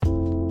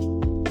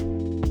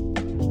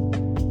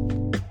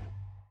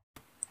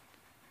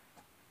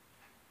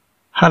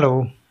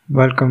Hello,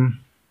 welcome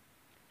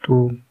to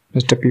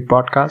Mr. P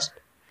Podcast.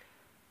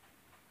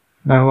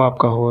 मैं हूँ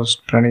आपका host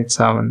Praneeth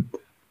Sawant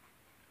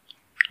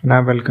and I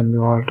welcome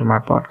you all to my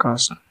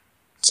podcast.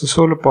 It's a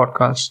solo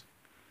podcast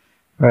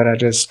where I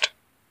just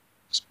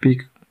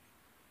speak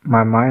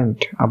my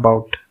mind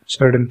about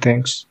certain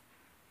things.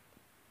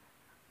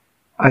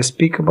 I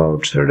speak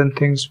about certain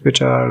things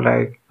which are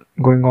like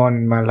going on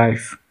in my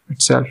life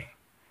itself.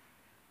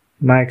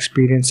 My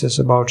experiences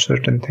about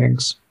certain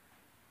things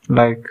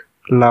like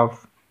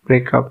love,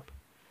 breakup,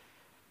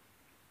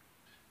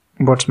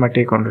 what's my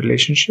take on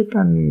relationship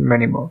and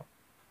many more.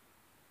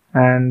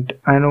 And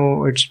I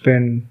know it's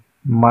been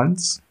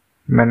months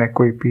मैंने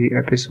कोई भी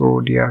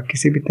episode या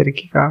किसी भी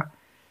तरीके का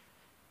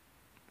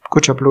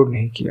कुछ upload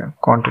नहीं किया,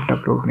 कंटेंट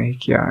अपलोड नहीं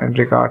किया in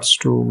regards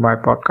to my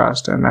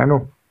podcast, and I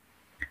know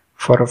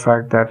for a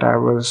fact that I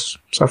was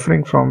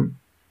suffering from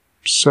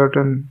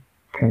certain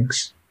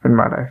things in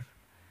my life,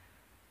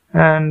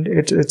 and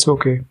it's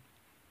okay.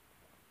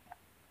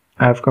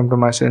 I have come to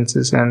my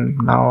senses and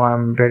now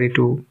I'm ready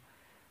to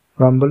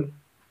rumble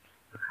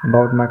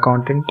about my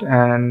content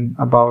and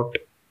about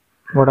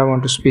what I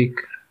want to speak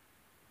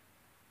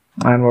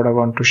and what I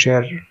want to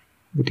share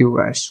with you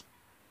guys.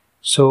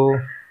 So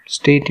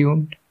stay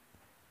tuned.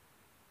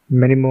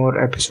 Many more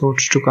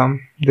episodes to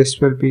come. This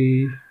will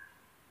be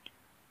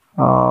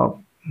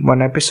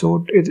one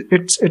episode.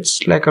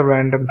 It's like a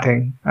random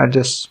thing. I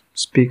just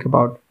speak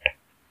about it.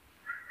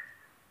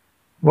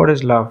 What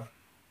is love?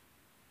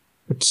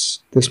 It's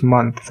this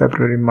month,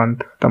 February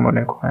month, खत्म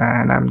होने को है,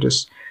 and I'm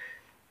just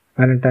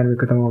Valentine भी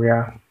खत्म हो गया,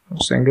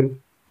 single,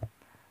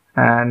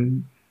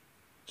 and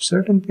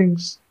certain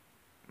things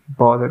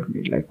bothered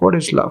me. Like, what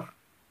is love?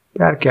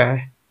 प्यार क्या है?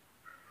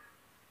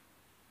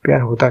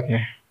 प्यार होता क्या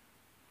है?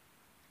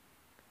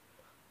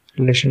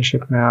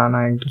 रिलेशनशिप में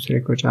आना, एक दूसरे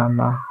को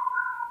जानना,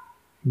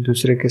 एक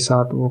दूसरे के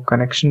साथ वो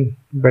कनेक्शन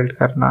बिल्ड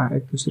करना,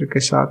 एक दूसरे के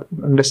साथ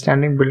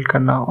अंडरस्टैंडिंग बिल्ड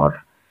करना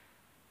और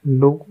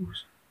लोगों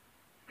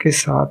के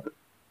साथ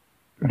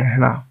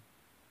रहना,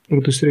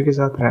 एक दूसरे के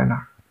साथ रहना,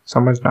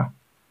 समझना,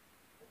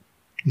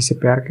 इसे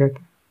प्यार कहते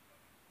हैं.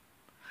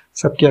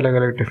 सबकी अलग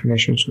अलग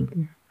डेफिनेशंस होती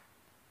है.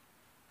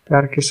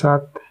 प्यार के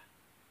साथ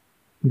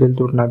दिल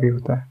टूटना भी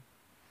होता है,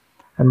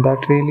 and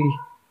that really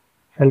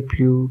help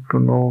you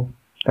to know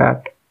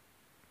that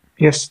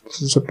yes,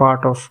 this is a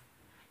part of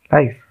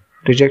life.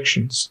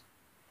 Rejections.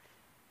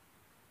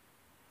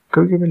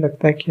 कभी कभी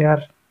लगता है कि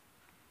यार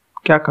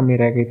क्या कमी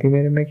रह गई थी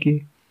मेरे में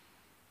कि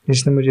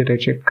जिसने मुझे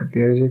रिजेक्ट कर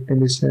दिया. Reject in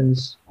the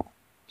sense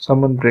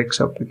someone breaks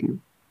up with you,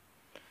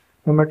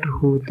 no matter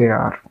who they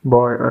are,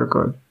 boy or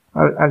girl.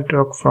 I'll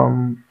talk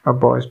from a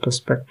boy's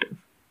perspective.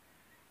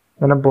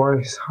 When a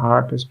boy's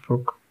heart is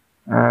broken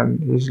and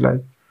he's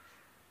like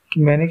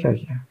कि मैंने क्या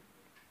किया,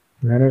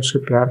 मैंने उससे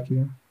प्यार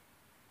किया,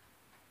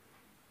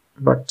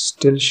 but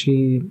still she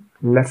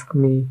left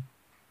me.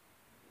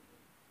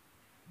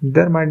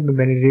 There might be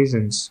many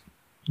reasons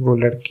वो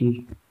लड़की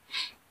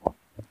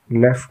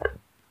left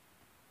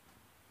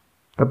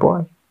the boy,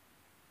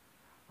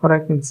 or I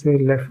can say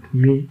left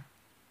me.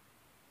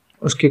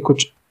 उसके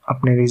कुछ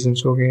अपने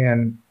reasons हो गए,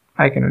 and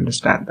I can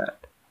understand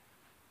that.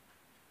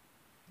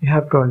 You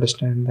have to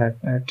understand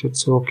that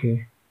it's okay.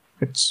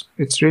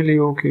 It's really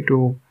okay to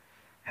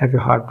have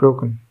your heart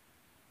broken.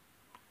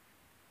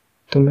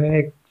 तुम्हें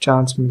एक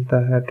chance मिलता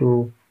है to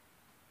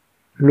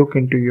look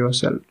into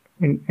yourself,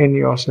 in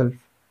yourself.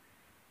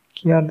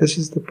 कि यार this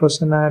is the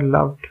person I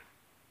loved,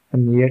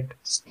 and yet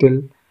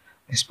still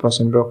this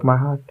person broke my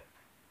heart.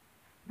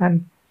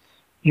 And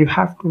you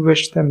have to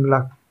wish them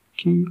luck.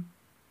 कि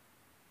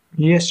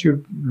yes,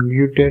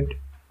 you did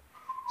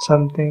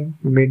something,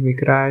 you made me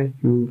cry,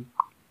 you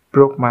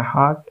broke my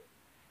heart,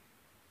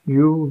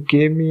 you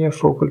gave me a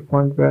focal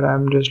point where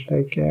I'm just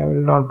like, I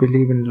will not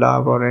believe in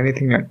love or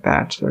anything like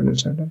that,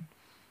 certain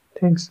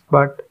things,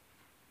 but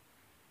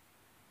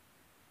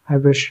I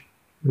wish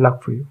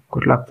luck for you,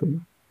 good luck for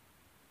you.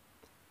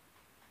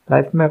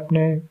 Life में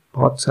अपने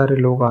बहुत सारे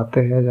लोग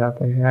आते हैं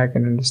जाते हैं. I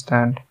can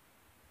understand.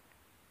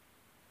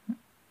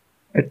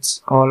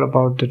 It's all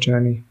about the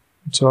journey.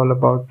 It's all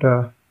about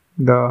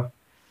the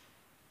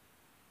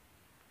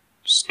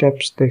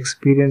steps, the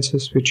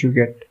experiences which you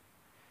get.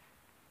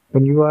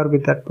 When you are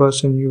with that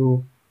person,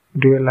 you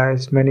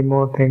realize many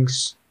more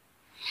things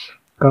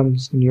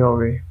comes in your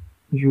way.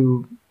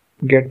 You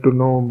get to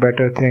know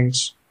better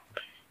things.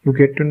 You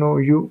get to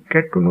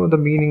know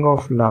the meaning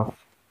of love.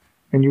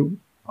 When you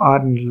are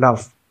in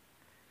love.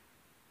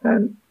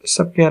 And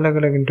सबके अलग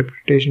अलग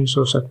interpretations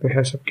हो सकते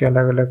हैं, सबके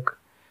अलग अलग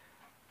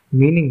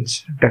meanings,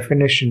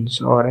 definitions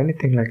or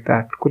anything like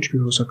that. कुछ भी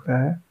हो सकता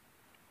है.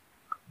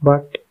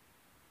 But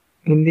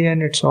in the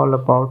end, it's all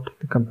about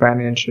the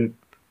companionship,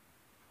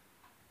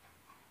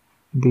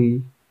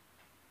 the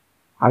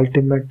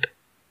ultimate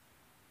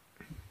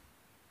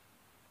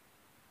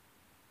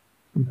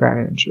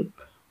companionship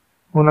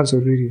होना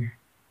ज़रूरी है.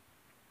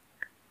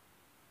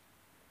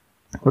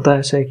 होता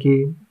ऐसा है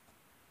कि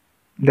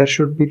there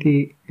should be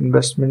the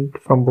investment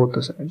from both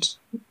the sides.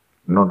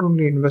 Not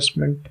only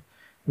investment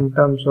in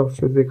terms of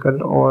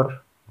physical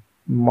or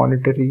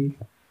monetary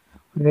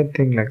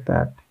anything like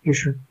that. You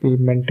should be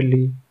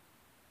mentally,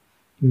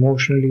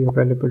 emotionally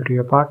available to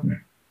your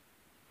partner.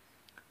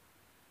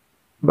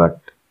 But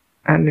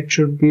and it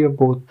should be a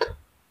both.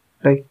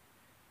 Like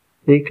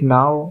एक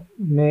नाव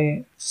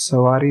में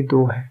सवारी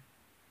दो है,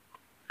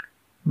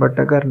 but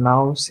अगर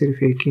नाव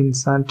सिर्फ एक ही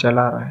इंसान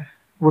चला रहा है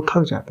वो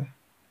थक जाता है.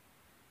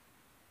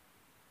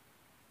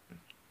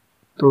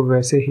 तो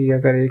वैसे ही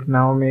अगर एक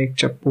नाव में एक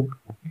चप्पू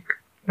एक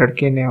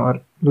लड़के ने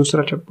और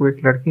दूसरा चप्पू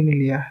एक लड़की ने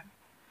लिया है,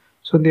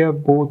 so they are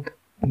both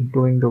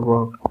doing the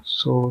work,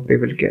 so they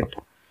will get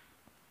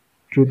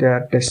to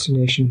their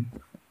destination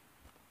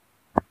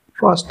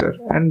faster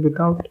and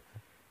without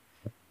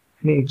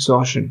any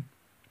exhaustion.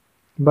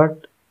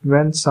 But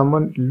when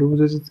someone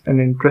loses an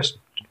interest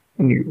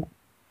in you,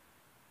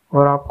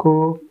 और आपको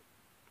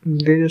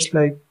they just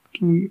like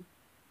कि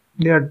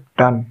they are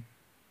done,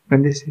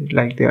 when they say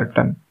like they are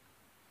done,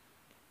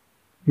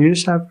 you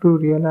just have to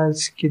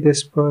realize कि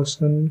this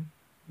person,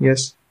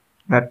 yes,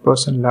 that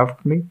person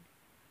loved me,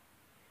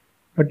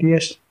 but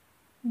yes,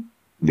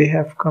 they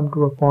have come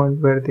to a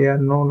point where they are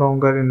no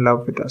longer in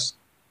love with us.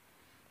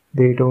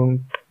 They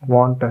don't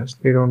want us,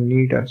 they don't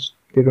need us,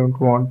 they don't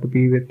want to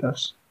be with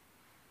us.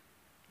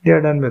 They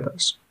are done with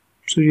us.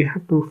 So you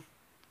have to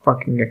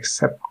fucking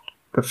accept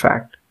the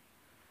fact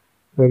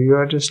where you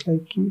are just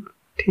like कि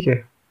ठीक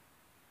है.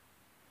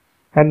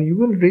 And you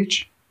will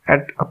reach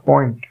at a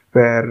point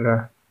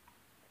where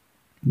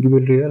you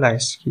will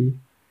realize कि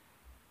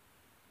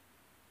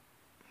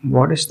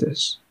what is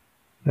this?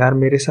 यार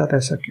मेरे साथ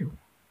ऐसा क्यों?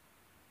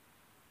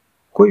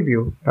 कोई भी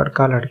हो,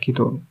 लड़का लड़की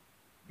दोनों,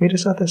 मेरे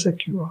साथ ऐसा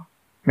क्यों हुआ?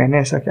 मैंने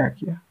ऐसा क्या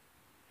किया?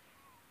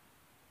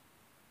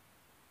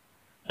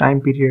 टाइम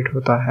पीरियड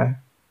होता है,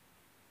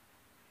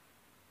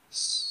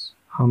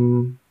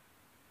 हम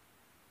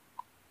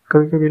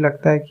कभी कभी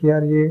लगता है कि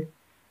यार ये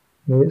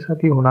मेरे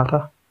साथ ही होना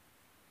था.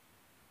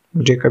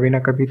 मुझे कभी ना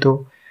कभी तो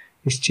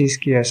इस चीज़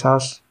की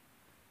एहसास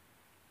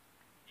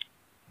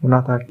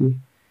होना था कि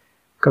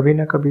कभी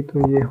ना कभी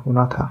तो ये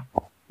होना था.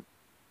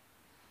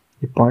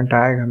 ये पॉइंट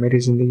आएगा मेरी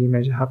ज़िंदगी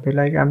में जहाँ पे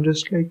like I am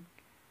just like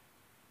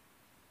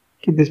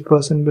कि this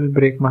person will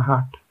break my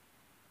heart.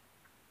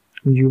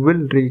 You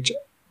will reach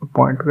a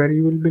point where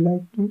you will be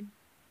like कि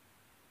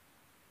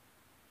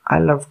I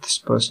love this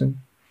person,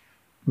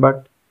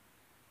 but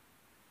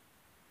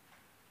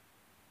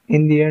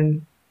in the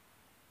end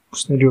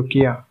उसने जो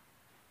किया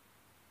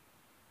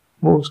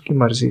वो उसकी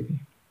मर्जी थी.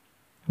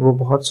 वो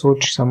बहुत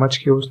सोच समझ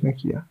के उसने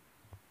किया,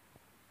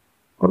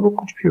 और वो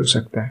कुछ भी हो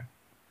सकता है.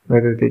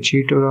 whether they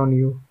cheated on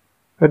you,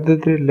 whether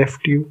they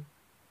left you,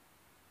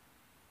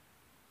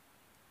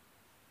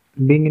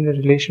 being in a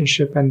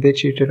relationship and they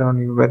cheated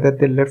on you, whether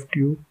they left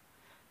you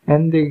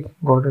and they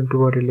got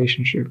into a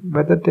relationship,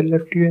 whether they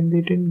left you and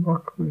they didn't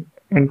got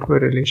into a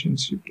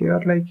relationship, they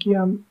are like,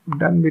 yeah, I'm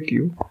done with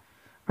you,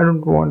 I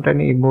don't want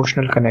any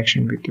emotional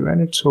connection with you,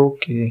 and it's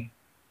okay.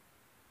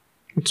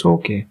 It's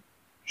okay.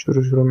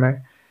 शुरू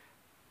में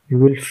you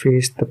will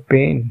face the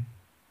pain,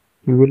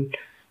 you will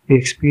be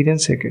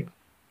experiencing it,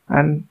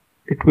 and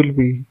it will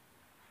be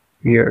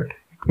weird,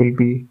 it will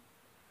be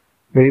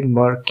very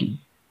murky.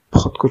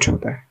 बहुत कुछ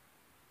होता है.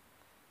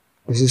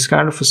 This is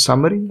kind of a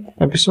summary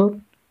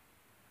episode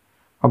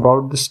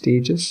about the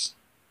stages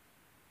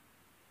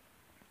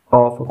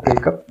of a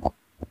breakup.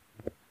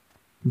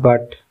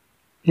 But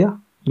yeah,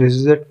 this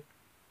is it.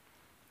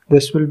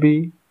 This will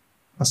be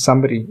a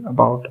summary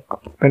about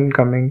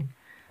upcoming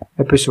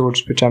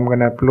episodes which I'm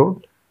gonna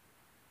upload.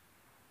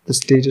 The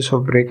stages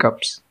of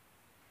breakups.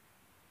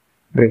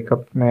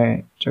 Breakup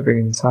में जब एक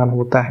इंसान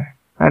होता है,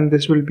 and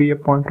this will be a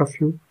point of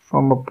view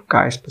from a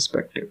guy's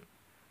perspective.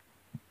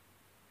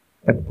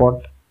 That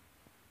what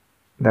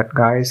that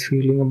guy is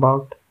feeling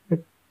about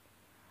it,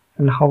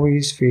 and how he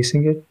is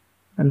facing it,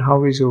 and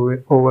how he is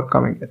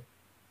overcoming it.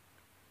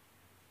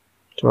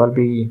 So I'll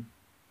be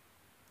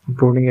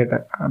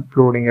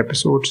uploading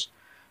episodes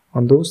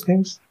on those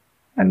things,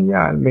 and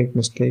yeah, I'll make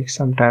mistakes.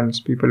 Sometimes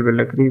people will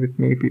agree with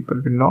me,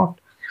 people will not.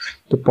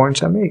 The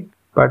points I make,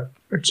 but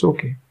it's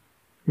okay.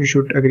 You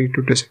should agree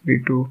to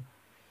disagree too.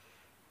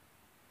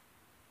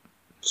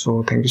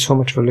 So thank you so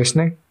much for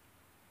listening.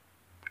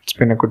 It's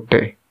been a good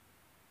day.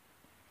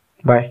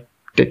 Bye.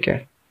 Take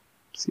care.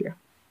 See ya.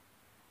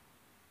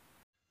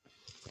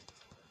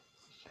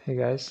 Hey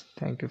guys,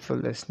 thank you for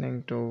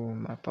listening to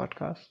my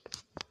podcast.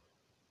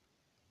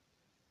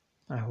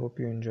 I hope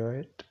you enjoy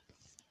it,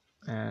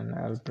 and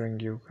I'll bring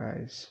you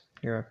guys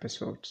new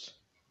episodes.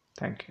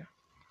 Thank you.